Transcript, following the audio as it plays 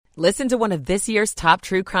Listen to one of this year's top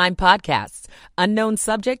true crime podcasts. Unknown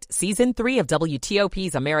Subject, Season 3 of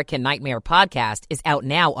WTOP's American Nightmare podcast is out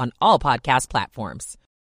now on all podcast platforms.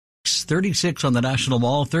 36 on the National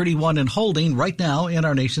Mall, 31 in holding right now in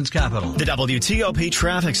our nation's capital. The WTOP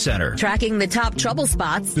Traffic Center. Tracking the top trouble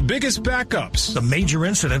spots. The biggest backups. The major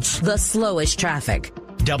incidents. The slowest traffic.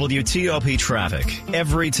 WTOP Traffic.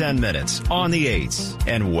 Every 10 minutes, on the 8s,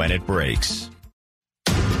 and when it breaks.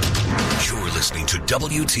 You're listening to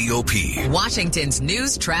WTOP, Washington's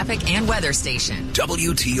news, traffic, and weather station.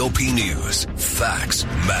 WTOP News. Facts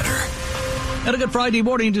matter. And a good Friday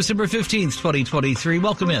morning, December 15th, 2023.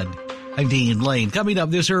 Welcome in. I'm Dean Lane. Coming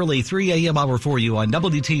up this early, 3 a.m. hour for you on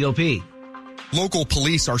WTOP. Local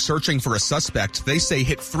police are searching for a suspect they say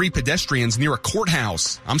hit 3 pedestrians near a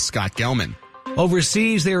courthouse. I'm Scott Gelman.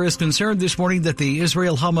 Overseas, there is concern this morning that the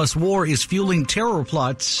Israel-Hamas war is fueling terror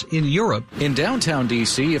plots in Europe. In downtown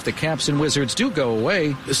D.C., if the Caps and Wizards do go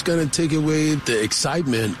away, it's going to take away the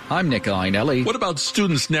excitement. I'm Nick Einelli. What about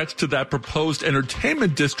students next to that proposed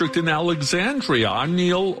entertainment district in Alexandria? I'm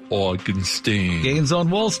Neil Augenstein. Gains on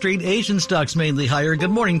Wall Street, Asian stocks mainly higher.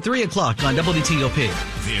 Good morning, 3 o'clock on WTOP.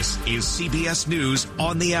 This is CBS News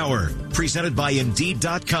on the Hour, presented by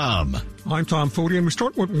Indeed.com. I'm Tom Foti, and we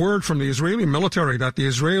start with word from the Israeli military that the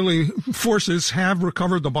Israeli forces have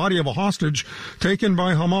recovered the body of a hostage taken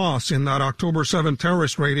by Hamas in that October 7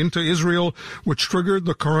 terrorist raid into Israel, which triggered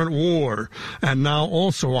the current war. And now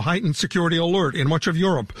also a heightened security alert in much of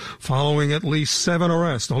Europe following at least 7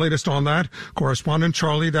 arrests. The latest on that, correspondent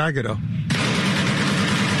Charlie D'Agata.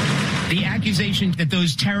 The accusation that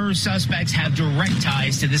those terror suspects have direct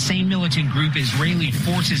ties to the same militant group Israeli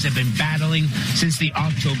forces have been battling since the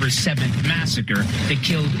October 7th massacre that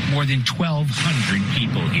killed more than 1,200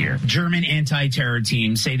 people here. German anti-terror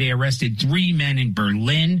teams say they arrested 3 men in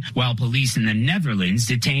Berlin, while police in the Netherlands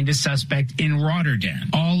detained a suspect in Rotterdam,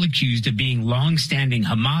 all accused of being long-standing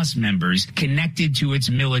Hamas members connected to its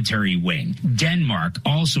military wing. Denmark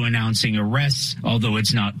also announcing arrests, although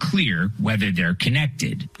it's not clear whether they're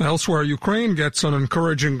connected. Elsewhere, Ukraine gets an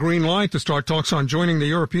encouraging green light to start talks on joining the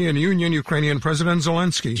European Union. Ukrainian President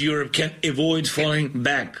Zelensky. Europe can avoid falling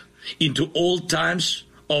back into old times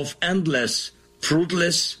of endless,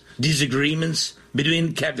 fruitless disagreements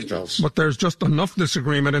between capitals. But there's just enough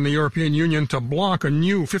disagreement in the European Union to block a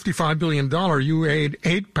new $55 billion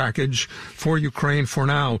aid package for Ukraine for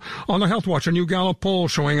now. On the Health Watch, a new Gallup poll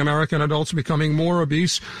showing American adults becoming more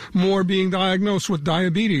obese, more being diagnosed with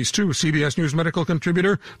diabetes, too. CBS News medical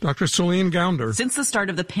contributor Dr. Celine Gounder. Since the start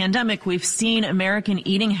of the pandemic, we've seen American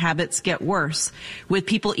eating habits get worse, with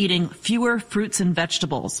people eating fewer fruits and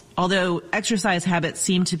vegetables, although exercise habits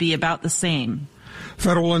seem to be about the same.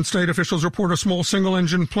 Federal and state officials report a small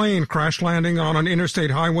single-engine plane crash landing on an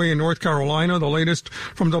interstate highway in North Carolina. The latest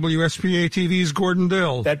from WSPA-TV's Gordon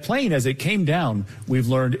Dill. That plane, as it came down, we've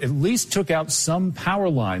learned at least took out some power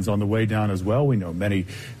lines on the way down as well. We know many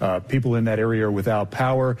people in that area are without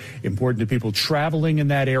power. Important to people traveling in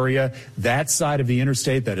that area. That side of the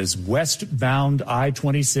interstate that is westbound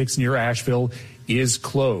I-26 near Asheville is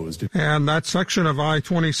closed. And that section of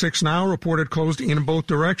I-26 now reported closed in both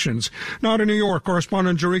directions. Now to New York,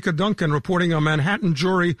 correspondent Jerika Duncan reporting a Manhattan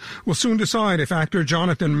jury will soon decide if actor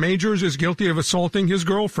Jonathan Majors is guilty of assaulting his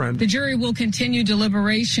girlfriend. The jury will continue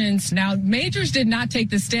deliberations. Now, Majors did not take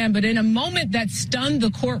the stand, but in a moment that stunned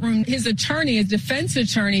the courtroom, his defense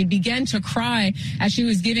attorney, began to cry as she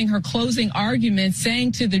was giving her closing argument,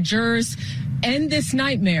 saying to the jurors, "End this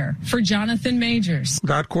nightmare for Jonathan Majors."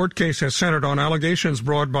 That court case has centered on allegations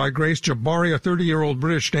brought by Grace Jabari, a 30-year-old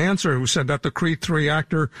British dancer who said that the Creed 3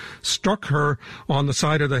 actor struck her on the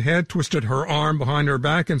side of the head, twisted her arm behind her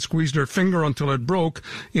back, and squeezed her finger until it broke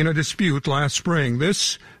in a dispute last spring.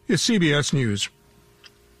 This is CBS News.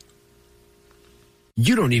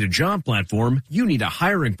 You don't need a job platform, you need a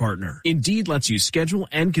hiring partner. Indeed lets you schedule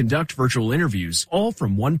and conduct virtual interviews, all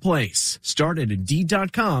from one place. Start at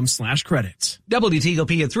Indeed.com/credits.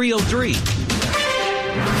 WTOP at 3:03.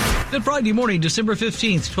 Good Friday morning, December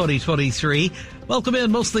 15th, 2023. Welcome in.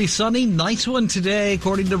 Mostly sunny. Nice one today.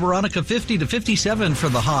 According to Veronica, 50 to 57 for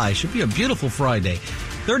the high. Should be a beautiful Friday.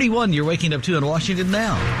 31 you're waking up to in Washington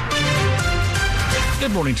now.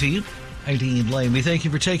 Good morning to you. I'm Dean Lane. We thank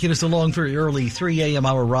you for taking us along for your early 3 a.m.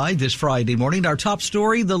 hour ride this Friday morning. Our top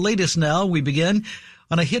story, the latest now. We begin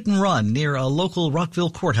on a hit and run near a local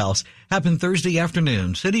Rockville courthouse. Happened Thursday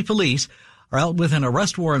afternoon. City police are out with an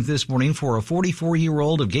arrest warrant this morning for a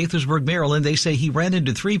 44-year-old of Gaithersburg, Maryland. They say he ran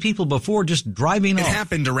into 3 people before just driving off. It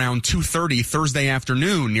happened around 2:30 Thursday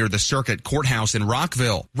afternoon near the Circuit Courthouse in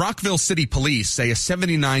Rockville. Rockville City Police say a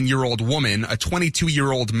 79-year-old woman, a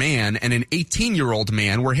 22-year-old man, and an 18-year-old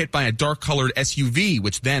man were hit by a dark-colored SUV,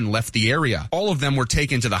 which then left the area. All of them were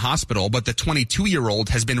taken to the hospital, but the 22-year-old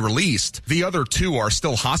has been released. The other 2 are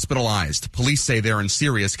still hospitalized. Police say they're in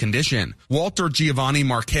serious condition. Walter Giovanni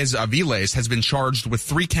Marquez Aviles has been charged with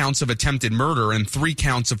 3 counts of attempted murder and 3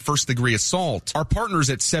 counts of first-degree assault. Our partners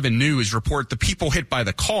at 7 News report the people hit by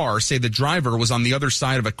the car say the driver was on the other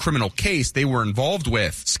side of a criminal case they were involved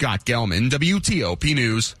with. Scott Gelman, WTOP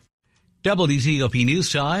News. WTOP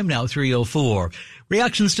News Time, now 3:04.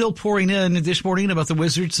 Reactions still pouring in this morning about the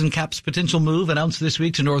Wizards and Caps' potential move announced this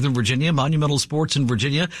week to Northern Virginia. Monumental Sports in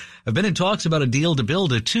Virginia have been in talks about a deal to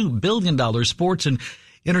build a $2 billion sports and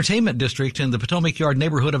entertainment district in the Potomac Yard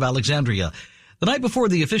neighborhood of Alexandria. The night before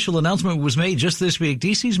the official announcement was made just this week,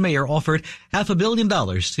 D.C.'s mayor offered $500 million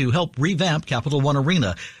to help revamp Capital One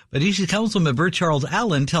Arena. But D.C. Councilmember Charles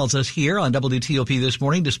Allen tells us here on WTOP this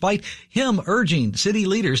morning, despite him urging city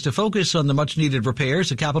leaders to focus on the much-needed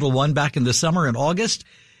repairs at Capital One back in the summer in August,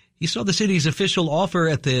 he saw the city's official offer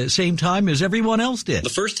at the same time as everyone else did. The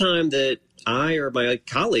first time that I or my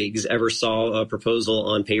colleagues ever saw a proposal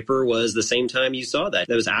on paper was the same time you saw that.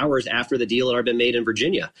 That was hours after the deal had already been made in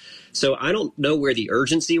Virginia. So I don't know where the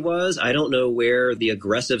urgency was. I don't know where the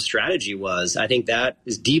aggressive strategy was. I think that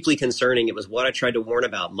is deeply concerning. It was what I tried to warn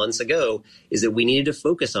about months ago, is that we needed to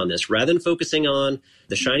focus on this. Rather than focusing on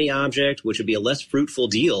the shiny object, which would be a less fruitful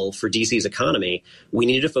deal for DC's economy, we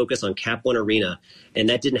needed to focus on Cap One Arena. And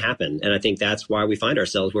that didn't happen. And I think that's why we find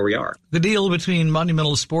ourselves where we are. The deal between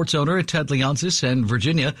Monumental Sports owner Ted Leonsis and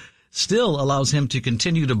Virginia still allows him to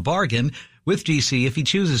continue to bargain with DC if he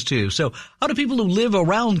chooses to. So how do people who live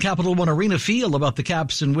around Capital One Arena feel about the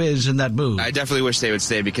Caps and Wiz and that move? I definitely wish they would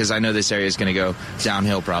stay because I know this area is going to go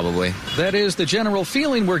downhill probably. That is the general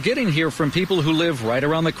feeling we're getting here from people who live right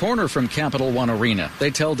around the corner from Capital One Arena. They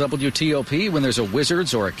tell WTOP when there's a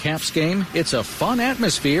Wizards or a Caps game, it's a fun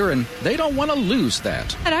atmosphere and they don't want to lose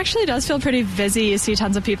that. It actually does feel pretty busy. You see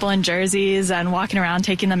tons of people in jerseys and walking around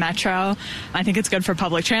taking the metro. I think it's good for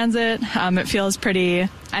public transit. It feels pretty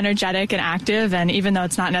energetic and active, and even though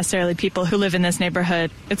it's not necessarily people who live in this neighborhood,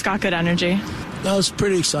 it's got good energy. No, it's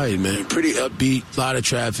pretty exciting, man. Pretty upbeat, a lot of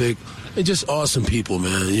traffic, and just awesome people,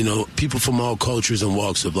 man. You know, people from all cultures and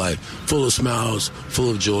walks of life, full of smiles, full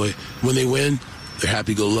of joy. When they win, they're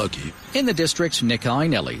happy-go-lucky. In the district, Nick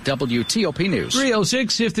Einelli, WTOP News.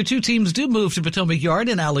 3:06, if the two teams do move to Potomac Yard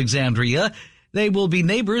in Alexandria, they will be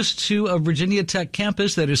neighbors to a Virginia Tech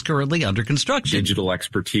campus that is currently under construction. Digital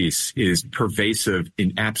expertise is pervasive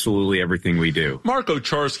in absolutely everything we do. Mark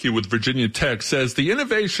Ocharski with Virginia Tech says the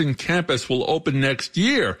Innovation Campus will open next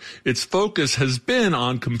year. Its focus has been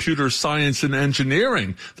on computer science and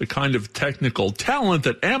engineering, the kind of technical talent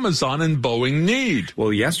that Amazon and Boeing need.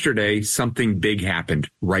 Well, yesterday, something big happened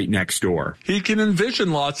right next door. He can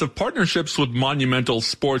envision lots of partnerships with Monumental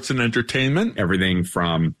Sports and Entertainment. Everything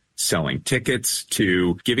from selling tickets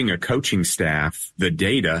to giving a coaching staff the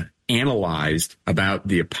data analyzed about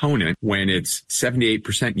the opponent when it's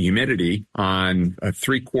 78% humidity on a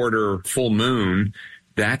 3/4 full moon.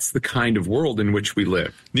 That's the kind of world in which we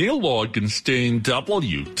live. Neil Augenstein,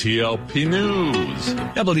 WTOP News.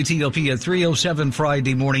 WTOP at 3:07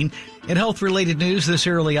 Friday morning. In health-related news this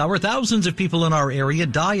early hour, thousands of people in our area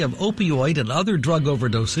die of opioid and other drug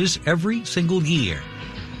overdoses every single year.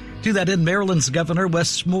 To that end, Maryland's Governor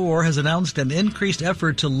Wes Moore has announced an increased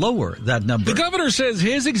effort to lower that number. The governor says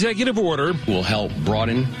his executive order will help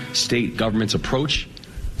broaden state government's approach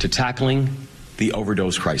to tackling the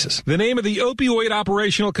overdose crisis. The name of the Opioid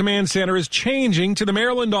Operational Command Center is changing to the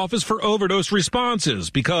Maryland Office for Overdose Responses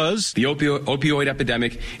because the opioid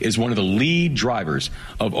epidemic is one of the lead drivers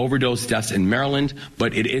of overdose deaths in Maryland,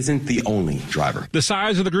 but it isn't the only driver. The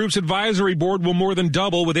size of the group's advisory board will more than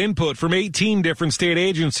double with input from 18 different state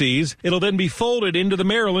agencies. It'll then be folded into the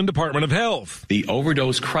Maryland Department of Health. The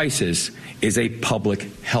overdose crisis is a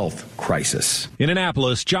public health crisis. In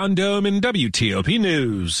Annapolis, John Doman, WTOP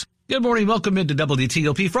News. Good morning. Welcome into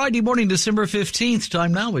WTOP. Friday morning, December 15th.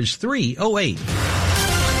 Time now is 3:08.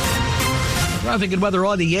 Traffic and weather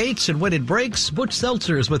on the 8s, and when it breaks, Butch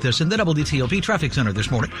Seltzer is with us in the WTOP Traffic Center this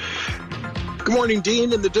morning. Good morning,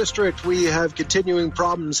 Dean. In the district, we have continuing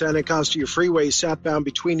problems on Anacostia Freeway southbound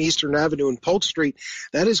between Eastern Avenue and Polk Street.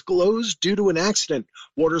 That is closed due to an accident.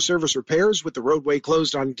 Water service repairs with the roadway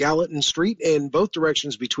closed on Gallatin Street in both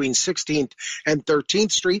directions between 16th and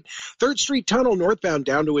 13th Street. 3rd Street Tunnel northbound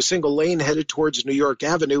down to a single lane headed towards New York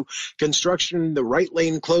Avenue. Construction, the right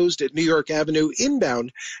lane closed at New York Avenue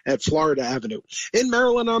inbound at Florida Avenue. In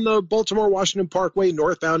Maryland on the Baltimore-Washington Parkway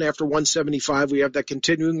northbound after 175, we have that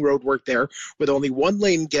continuing road work there, with only one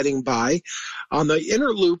lane getting by. On the inner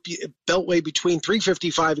loop, beltway between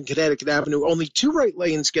 355 and Connecticut Avenue, only 2 right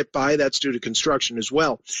lanes get by. That's due to construction as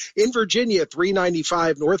well. In Virginia,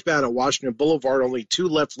 395 northbound at Washington Boulevard, only 2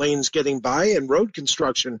 left lanes getting by, and road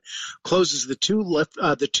construction closes the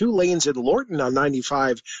two lanes in Lorton on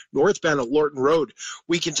 95 northbound at Lorton Road.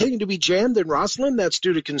 We continue to be jammed in Rosslyn. That's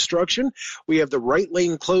due to construction. We have the right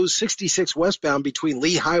lane closed 66 westbound between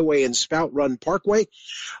Lee Highway and Spout Run Parkway.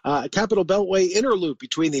 Capitol Beltway inner loop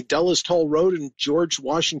between the Dulles Toll Road and George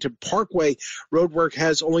Washington Parkway. Roadwork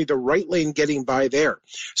has only the right lane getting by there.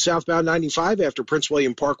 Southbound 95 after Prince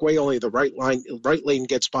William Parkway, only the right lane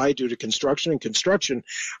gets by due to construction. And construction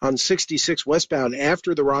on 66 westbound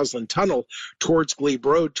after the Roslyn Tunnel towards Glebe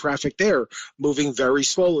Road. Traffic there moving very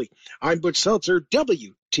slowly. I'm Butch Seltzer,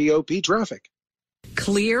 WTOP Traffic.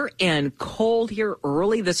 Clear and cold here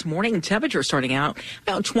early this morning. Temperature starting out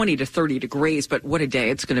about 20 to 30 degrees, but what a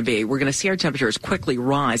day it's going to be. We're going to see our temperatures quickly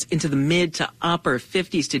rise into the mid to upper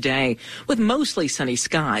 50s today with mostly sunny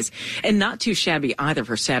skies, and not too shabby either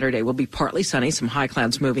for Saturday. Will be partly sunny, some high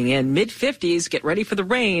clouds moving in. Mid 50s, get ready for the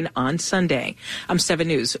rain on Sunday. I'm 7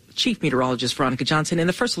 News Chief Meteorologist Veronica Johnson in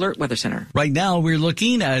the First Alert Weather Center. Right now we're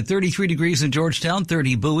looking at 33 degrees in Georgetown,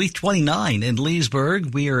 30 Bowie, 29 in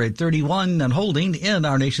Leesburg. We are at 31 and holding in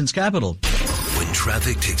our nation's capital. When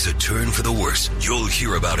traffic takes a turn for the worse, you'll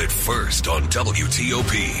hear about it first on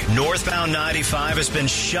WTOP. Northbound 95 has been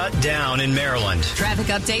shut down in Maryland. Traffic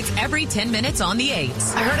updates every 10 minutes on the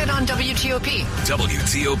 8s. I heard it on WTOP.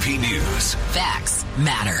 WTOP News. Facts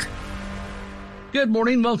matter. Good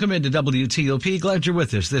morning. Welcome into WTOP. Glad you're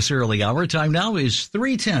with us this early hour. Time now is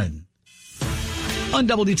 3:10. On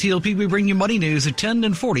WTOP, we bring you money news at 10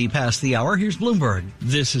 and 40 past the hour. Here's Bloomberg.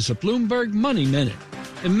 This is a Bloomberg Money Minute.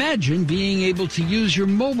 Imagine being able to use your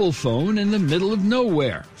mobile phone in the middle of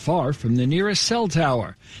nowhere, far from the nearest cell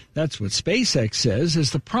tower. That's what SpaceX says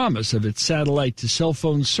is the promise of its satellite-to-cell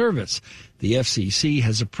phone service. The FCC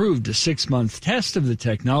has approved a 6-month test of the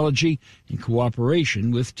technology in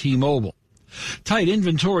cooperation with T-Mobile. Tight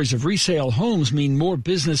inventories of resale homes mean more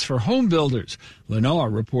business for home builders.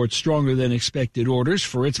 Lennar reports stronger than expected orders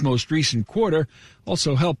for its most recent quarter,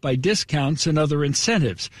 also helped by discounts and other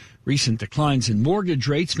incentives. Recent declines in mortgage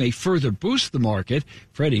rates may further boost the market.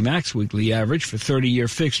 Freddie Mac's weekly average for 30-year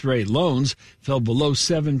fixed-rate loans fell below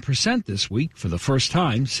 7% this week for the first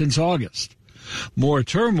time since August. More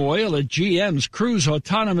turmoil at GM's Cruise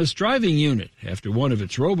autonomous driving unit after one of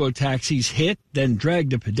its robo-taxis hit, then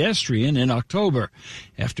dragged a pedestrian in October.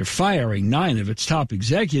 After firing 9 of its top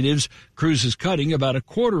executives, Cruise is cutting about a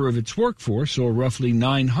quarter of its workforce, or roughly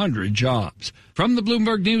 900 jobs. From the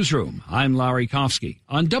Bloomberg Newsroom, I'm Larry Kofsky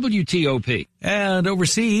on WTOP. And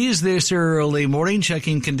overseas this early morning,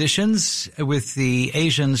 checking conditions with the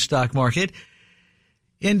Asian stock market,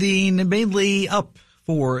 ending mainly up.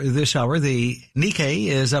 For this hour, the Nikkei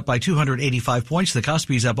is up by 285 points. The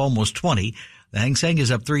Kospi is up almost 20. The Hang Seng is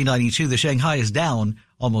up 392. The Shanghai is down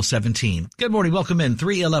almost 17. Good morning. Welcome in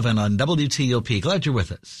 3:11 on WTOP. Glad you're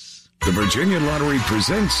with us. The Virginia Lottery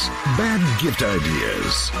presents Bad Gift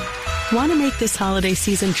Ideas. Want to make this holiday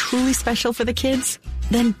season truly special for the kids?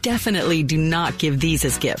 Then definitely do not give these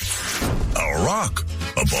as gifts. A rock,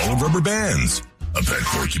 a ball of rubber bands, a pet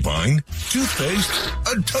porcupine, toothpaste,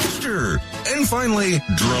 a toaster, and finally,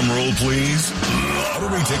 drum roll please,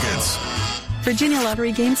 lottery tickets. Virginia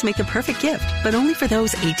Lottery games make the perfect gift, but only for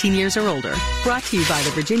those 18 years or older. Brought to you by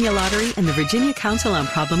the Virginia Lottery and the Virginia Council on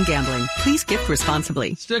Problem Gambling. Please gift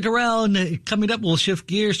responsibly. Stick around. Coming up, we'll shift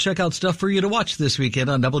gears, check out stuff for you to watch this weekend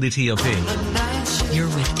on WTOP. You're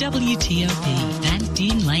with WTOP and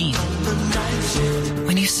Dean Lane.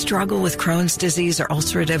 When you struggle with Crohn's disease or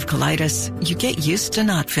ulcerative colitis, you get used to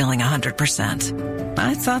not feeling 100%.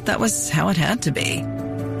 I thought that was how it had to be.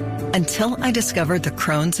 Until I discovered the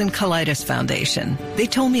Crohn's and Colitis Foundation. They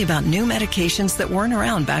told me about new medications that weren't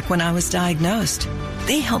around back when I was diagnosed.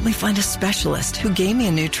 They helped me find a specialist who gave me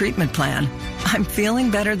a new treatment plan. I'm feeling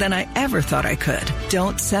better than I ever thought I could.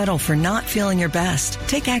 Don't settle for not feeling your best.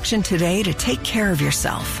 Take action today to take care of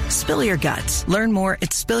yourself. Spill your guts. Learn more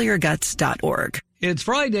at spillyourguts.org. It's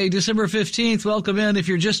Friday, December 15th. Welcome in. If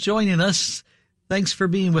you're just joining us, thanks for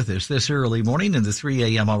being with us this early morning in the 3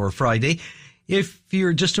 a.m. hour Friday. If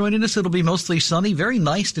you're just joining us, it'll be mostly sunny, very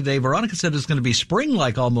nice today. Veronica said it's going to be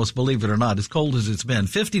spring-like almost, believe it or not, as cold as it's been.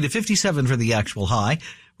 50 to 57 for the actual high.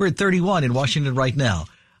 We're at 31 in Washington right now.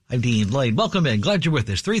 I'm Dean Lane. Welcome in. Glad you're with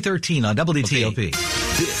us. 3:13 on WTOP. Okay.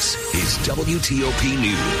 This is WTOP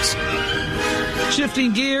News.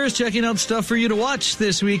 Shifting gears, checking out stuff for you to watch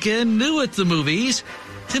this weekend. New at the movies,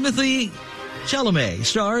 Timothée Chalamet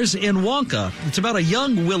stars in Wonka. It's about a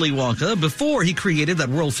young Willy Wonka before he created that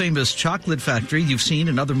world-famous chocolate factory you've seen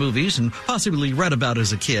in other movies and possibly read about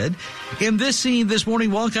as a kid. In this scene this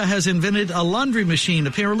morning, Wonka has invented a laundry machine,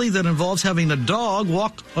 apparently, that involves having a dog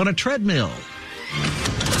walk on a treadmill.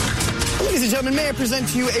 Ladies and gentlemen, may I present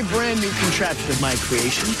to you a brand new contraption of my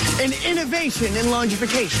creation, an innovation in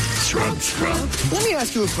longification. Scrub. Let me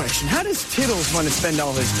ask you a question. How does Tiddles want to spend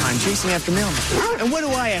all his time chasing after mailmen? And what do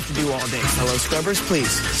I have to do all day, fellow scrubbers? Please.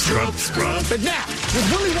 Scrub. But now,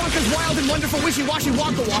 with Willy Wonka's wild and wonderful wishy-washy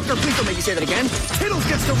Wonka Walker, please don't make me say that again, Tiddles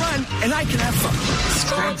gets to run, and I can have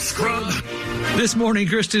fun. Scrub. This morning,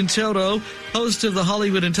 Kristen Toto, host of the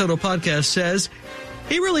Hollywood and Toto podcast, says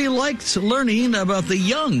he really liked learning about the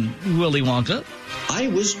young Willy Wonka. I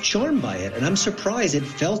was charmed by it, and I'm surprised it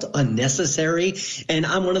felt unnecessary. And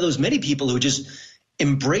I'm one of those many people who just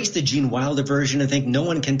embrace the Gene Wilder version and think no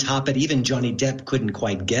one can top it. Even Johnny Depp couldn't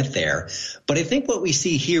quite get there. But I think what we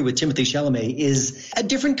see here with Timothée Chalamet is a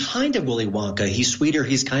different kind of Willy Wonka. He's sweeter,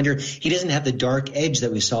 he's kinder. He doesn't have the dark edge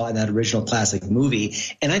that we saw in that original classic movie.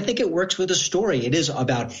 And I think it works with the story. It is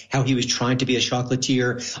about how he was trying to be a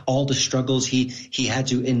chocolatier, all the struggles he had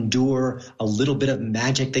to endure, a little bit of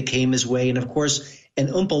magic that came his way. And of course, an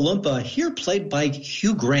Oompa Loompa here played by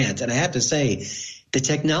Hugh Grant. And I have to say, the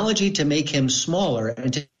technology to make him smaller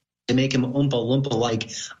and to make him Oompa Loompa-like,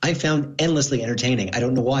 I found endlessly entertaining. I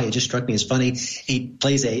don't know why. It just struck me as funny. He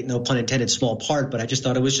plays a, no pun intended, small part, but I just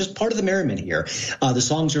thought it was just part of the merriment here. The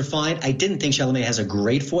songs are fine. I didn't think Chalamet has a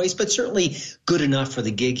great voice, but certainly good enough for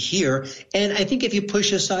the gig here. And I think if you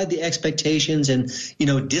push aside the expectations and,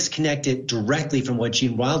 disconnect it directly from what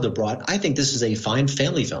Gene Wilder brought, I think this is a fine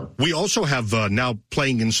family film. We also have now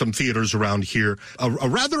playing in some theaters around here a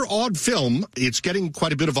rather odd film. It's getting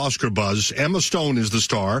quite a bit of Oscar buzz. Emma Stone is the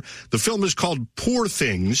star. The film is called Poor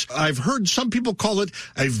Things. I've heard some people call it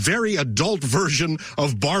a very adult version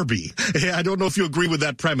of Barbie. I don't know if you agree with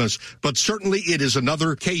that premise, but certainly it is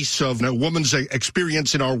another case of a woman's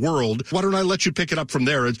experience in our world. Why don't I let you pick it up from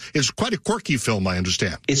there? It's quite a quirky film, I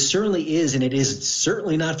understand. It certainly is, and it is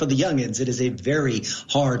certainly not for the youngins. It is a very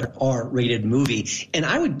hard R-rated movie, and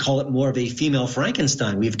I would call it more of a female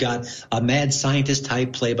Frankenstein. We've got a mad scientist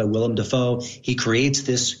type played by Willem Dafoe. He creates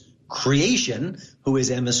this creation who is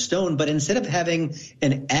Emma Stone, but instead of having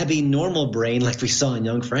an abnormal brain like we saw in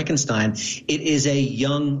Young Frankenstein, it is a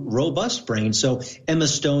young, robust brain. So Emma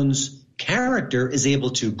Stone's character is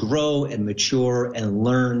able to grow and mature and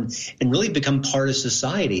learn and really become part of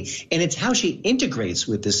society. And it's how she integrates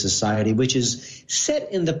with this society, which is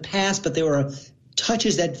set in the past, but there are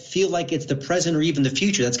touches that feel like it's the present or even the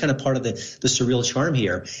future. That's kind of part of the surreal charm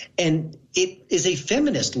here. And it is a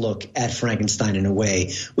feminist look at Frankenstein in a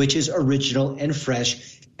way, which is original and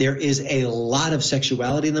fresh. There is a lot of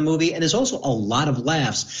sexuality in the movie, and there's also a lot of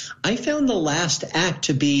laughs. I found the last act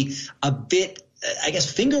to be a bit,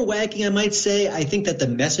 finger wagging, I might say. I think that the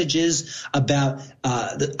messages about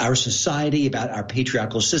our society, about our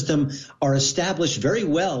patriarchal system are established very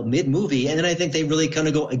well mid-movie. And then I think they really kind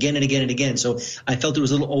of go again and again and again. So I felt it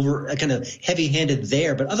was a little kind of heavy-handed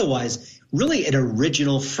there. But otherwise, really an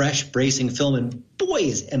original, fresh, bracing film. And boy,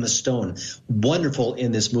 is Emma Stone wonderful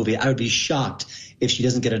in this movie. I would be shocked if she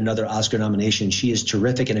doesn't get another Oscar nomination. She is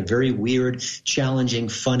terrific in a very weird, challenging,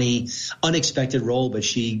 funny, unexpected role, but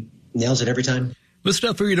she nails it every time. With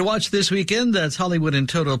stuff for you to watch this weekend, that's Hollywood and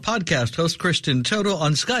Toto podcast host Kristen Toto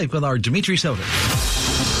on Skype with our Dimitri Soto.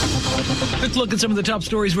 Quick look at some of the top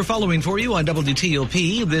stories we're following for you on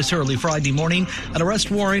WTOP this early Friday morning. An arrest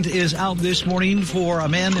warrant is out this morning for a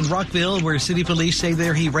man in Rockville where city police say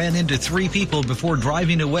there he ran into 3 people before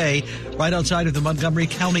driving away right outside of the Montgomery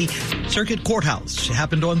County Circuit Courthouse. It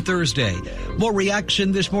happened on Thursday. More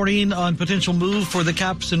reaction this morning on potential move for the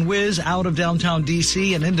Caps and Wiz out of downtown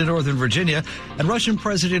D.C. and into Northern Virginia. And Russian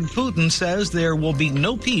President Putin says there will be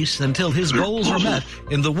no peace until his goals are met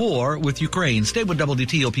in the war with Ukraine. Stay with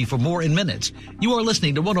WTOP for more in minutes. You are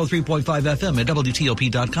listening to 103.5 FM at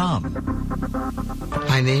WTOP.com.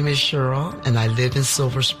 My name is Cheryl, and I live in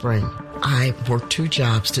Silver Spring. I work 2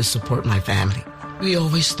 jobs to support my family. We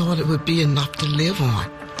always thought it would be enough to live on.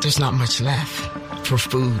 There's not much left for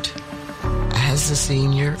food. As a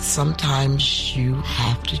senior, sometimes you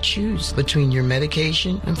have to choose between your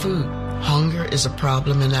medication and food. Hunger is a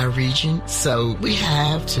problem in our region, so we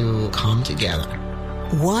have to come together.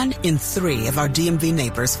 1 in 3 of our DMV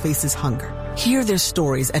neighbors faces hunger. Hear their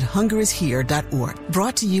stories at hungerishere.org.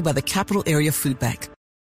 Brought to you by the Capital Area Food Bank.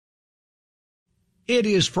 It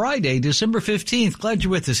is Friday, December 15th. Glad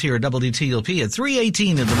you're with us here at WTOP at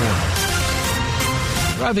 3:18 in the morning.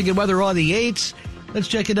 Traffic and weather on the 8s. Let's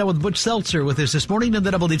check it out with Butch Seltzer with us this morning in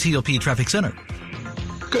the WTOP Traffic Center.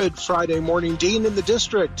 Good Friday morning, Dean, in the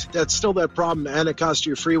district. That's still that problem.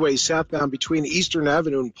 Anacostia Freeway southbound between Eastern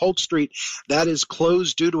Avenue and Polk Street. That is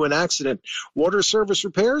closed due to an accident. Water service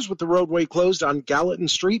repairs with the roadway closed on Gallatin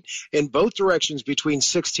Street in both directions between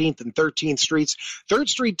 16th and 13th Streets. 3rd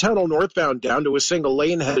Street Tunnel northbound down to a single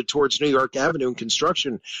lane headed towards New York Avenue in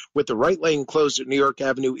construction with the right lane closed at New York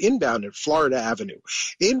Avenue inbound at Florida Avenue.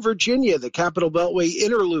 In Virginia, the Capitol Beltway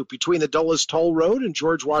inner loop between the Dulles Toll Road and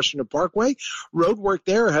George Washington Parkway. Road work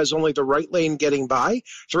there has only the right lane getting by.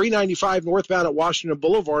 395 northbound at Washington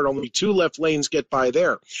Boulevard, only 2 left lanes get by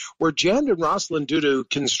there. We're jammed in Rosslyn due to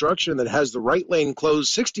construction that has the right lane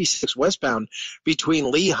closed 66 westbound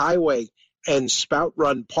between Lee Highway and Spout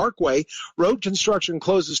Run Parkway. Road construction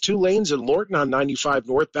closes 2 lanes in Lorton on 95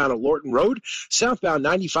 northbound at Lorton Road. Southbound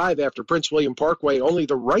 95 after Prince William Parkway, only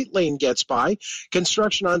the right lane gets by.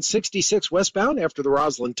 Construction on 66 westbound after the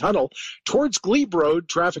Roslyn Tunnel. Towards Glebe Road,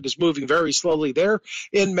 traffic is moving very slowly there.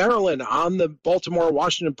 In Maryland, on the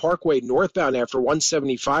Baltimore-Washington Parkway northbound after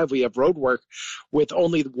 175, we have road work with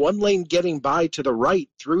only 1 lane getting by to the right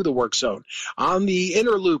through the work zone. On the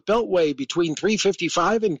inner loop Beltway between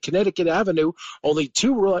 355 and Connecticut Avenue, only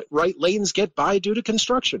 2 right lanes get by due to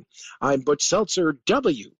construction. I'm Butch Seltzer,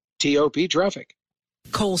 WTOP Traffic.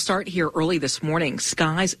 Cold start here early this morning.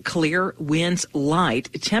 Skies clear, winds light.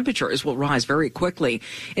 Temperatures will rise very quickly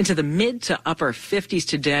into the mid to upper 50s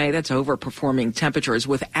today. That's overperforming temperatures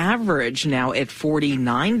with average now at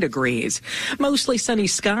 49 degrees. Mostly sunny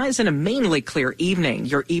skies and a mainly clear evening.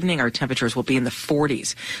 Your evening, our temperatures will be in the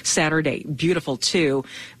 40s. Saturday, beautiful too.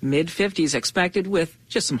 Mid 50s expected with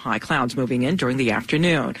just some high clouds moving in during the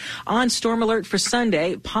afternoon. On storm alert for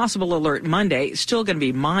Sunday, possible alert Monday. Still going to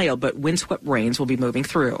be mild, but windswept rains will be moving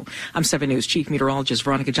through. I'm 7 News Chief Meteorologist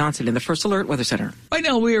Veronica Johnson in the First Alert Weather Center. Right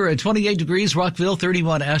now we are at 28 degrees, Rockville,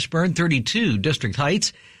 31 Ashburn, 32 District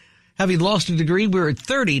Heights. Having lost a degree, we're at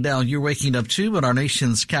 30 now. You're waking up to in our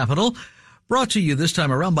nation's capital. Brought to you this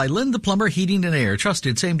time around by Lynn the Plumber Heating and Air.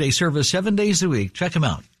 Trusted same-day service 7 days a week. Check them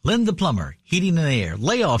out. Lynn the Plumber Heating and Air.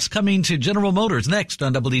 Layoffs coming to General Motors next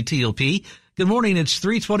on WTOP. Good morning. It's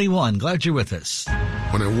 3:21. Glad you're with us.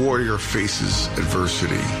 When a warrior faces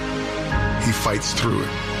adversity, he fights through it.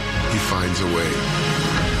 He finds a way.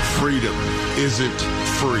 Freedom isn't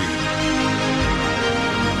free.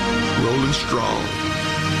 Rolling strong.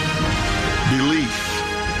 Belief.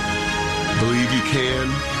 Believe you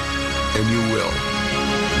can, and you will.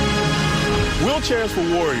 Wheelchairs for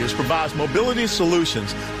Warriors provides mobility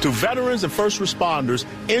solutions to veterans and first responders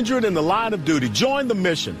injured in the line of duty. Join the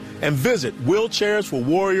mission and visit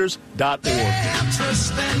wheelchairsforwarriors.org.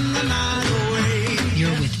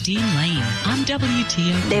 You're with Dean Lane on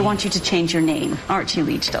WTOP. They want you to change your name. Archie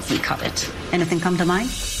Leach doesn't cut it. Anything come to mind?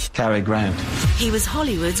 Cary Grant. He was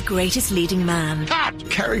Hollywood's greatest leading man.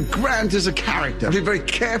 Cary Grant is a character. Be very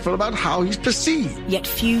careful about how he's perceived. Yet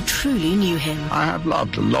few truly knew him. I have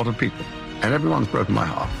loved a lot of people, and everyone's broken my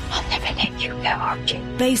heart. I'll never let you go, Archie.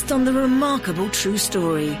 Based on the remarkable true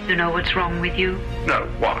story. You know what's wrong with you? No,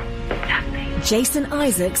 what? Nothing. Jason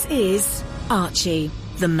Isaacs is Archie,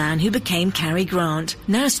 the man who became Cary Grant.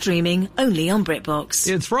 Now streaming only on BritBox.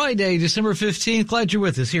 It's Friday, December 15th. Glad you're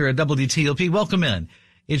with us here at WTOP. Welcome in.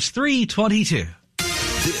 It's 3:22.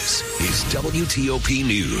 This is WTOP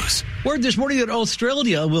News. Word this morning that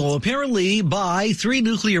Australia will apparently buy 3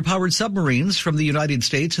 nuclear-powered submarines from the United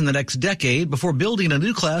States in the next decade before building a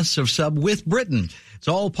new class of sub with Britain. It's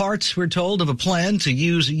all parts, we're told, of a plan to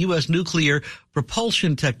use U.S. nuclear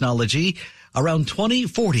propulsion technology around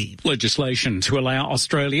 2040. Legislation to allow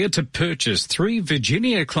Australia to purchase 3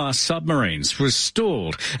 Virginia-class submarines was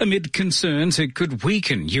stalled amid concerns it could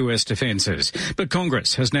weaken U.S. defences. But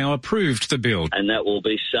Congress has now approved the bill. And that will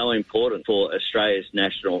be so important for Australia's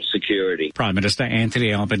national security. Prime Minister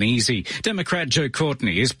Anthony Albanese. Democrat Joe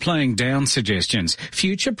Courtney is playing down suggestions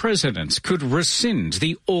future presidents could rescind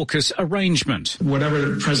the AUKUS arrangement.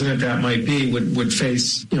 Whatever president that might be would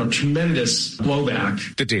face, tremendous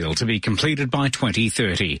blowback. The deal to be completed by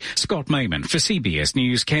 2030. Scott Mayman for CBS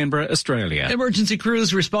News, Canberra, Australia. Emergency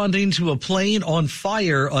crews responding to a plane on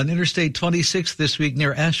fire on Interstate 26 this week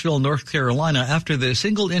near Asheville, North Carolina, after the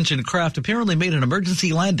single-engine craft apparently made an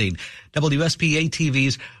emergency landing. WSPA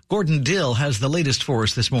TV's Gordon Dill has the latest for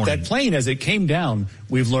us this morning. That plane, as it came down,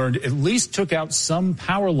 we've learned at least took out some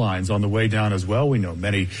power lines on the way down as well. We know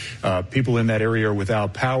many people in that area are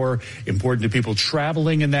without power. Important to people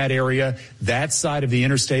traveling in that area. That side of the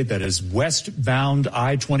interstate that is westbound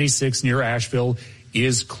I-26 near Asheville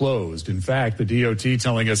is closed. In fact, the DOT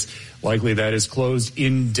telling us likely that is closed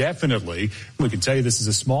indefinitely. We can tell you this is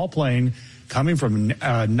a small plane coming from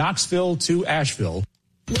Knoxville to Asheville.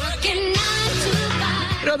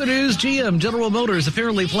 In other news, GM, General Motors,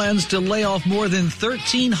 apparently plans to lay off more than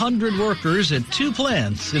 1,300 workers at 2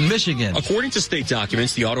 plants in Michigan. According to state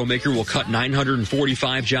documents, the automaker will cut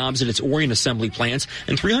 945 jobs at its Orion assembly plants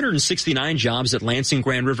and 369 jobs at Lansing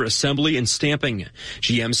Grand River Assembly and Stamping.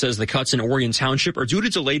 GM says the cuts in Orion Township are due to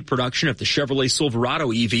delayed production of the Chevrolet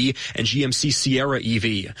Silverado EV and GMC Sierra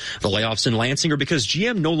EV. The layoffs in Lansing are because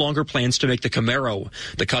GM no longer plans to make the Camaro.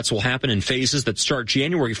 The cuts will happen in phases that start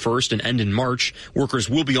January 1st and end in March.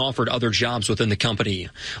 Workers will be offered other jobs within the company.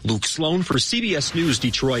 Luke Sloan for CBS News,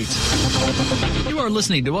 Detroit. You are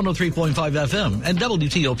listening to 103.5 FM and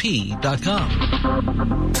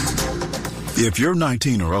WTOP.com. If you're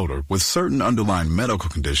 19 or older with certain underlying medical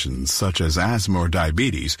conditions such as asthma or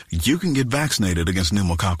diabetes, you can get vaccinated against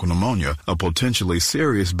pneumococcal pneumonia, a potentially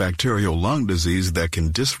serious bacterial lung disease that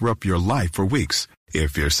can disrupt your life for weeks.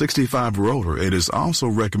 If you're 65 or older, it is also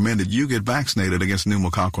recommended you get vaccinated against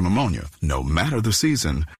pneumococcal pneumonia, no matter the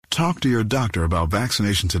season. Talk to your doctor about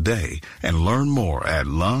vaccination today and learn more at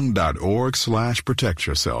lung.org/protect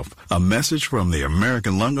yourself. A message from the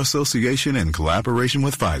American Lung Association in collaboration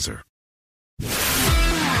with Pfizer.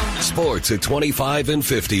 Sports at 25 and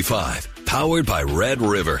 55. Powered by Red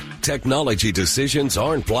River. Technology decisions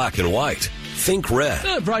aren't black and white. Think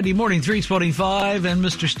red. Friday morning, 3:25, and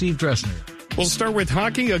Mr. Steve Dressner. We'll start with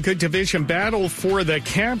hockey, a good division battle for the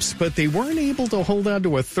Caps, but they weren't able to hold on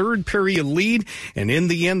to a third period lead, and in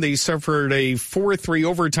the end they suffered a 4-3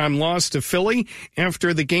 overtime loss to Philly.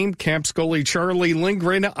 After the game, Caps goalie Charlie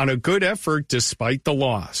Lindgren on a good effort despite the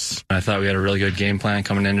loss. I thought we had a really good game plan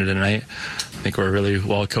coming into tonight. I think we're a really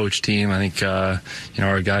well-coached team. I think,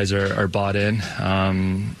 our guys are bought in,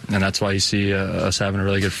 and that's why you see us having a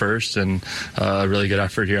really good first and a really good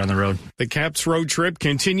effort here on the road. The Caps road trip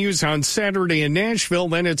continues on Saturday in Nashville,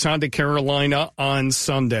 then it's on to Carolina on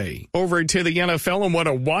Sunday. Over to the NFL, and what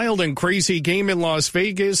a wild and crazy game in Las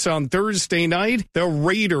Vegas on Thursday night. The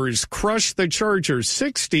Raiders crushed the Chargers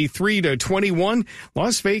 63-21.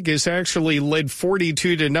 Las Vegas actually led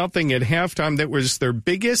 42-0 at halftime. That was their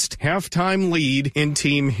biggest halftime lead in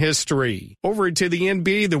team history. Over to the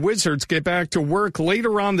NBA, the Wizards get back to work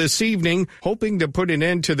later on this evening, hoping to put an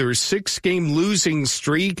end to their 6-game losing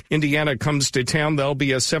streak. Indiana comes to town. There'll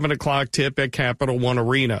be a 7 o'clock tip at Capital One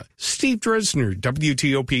Arena. Steve Dresner,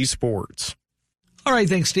 WTOP Sports. All right,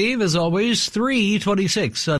 thanks, Steve. As always, 3:26.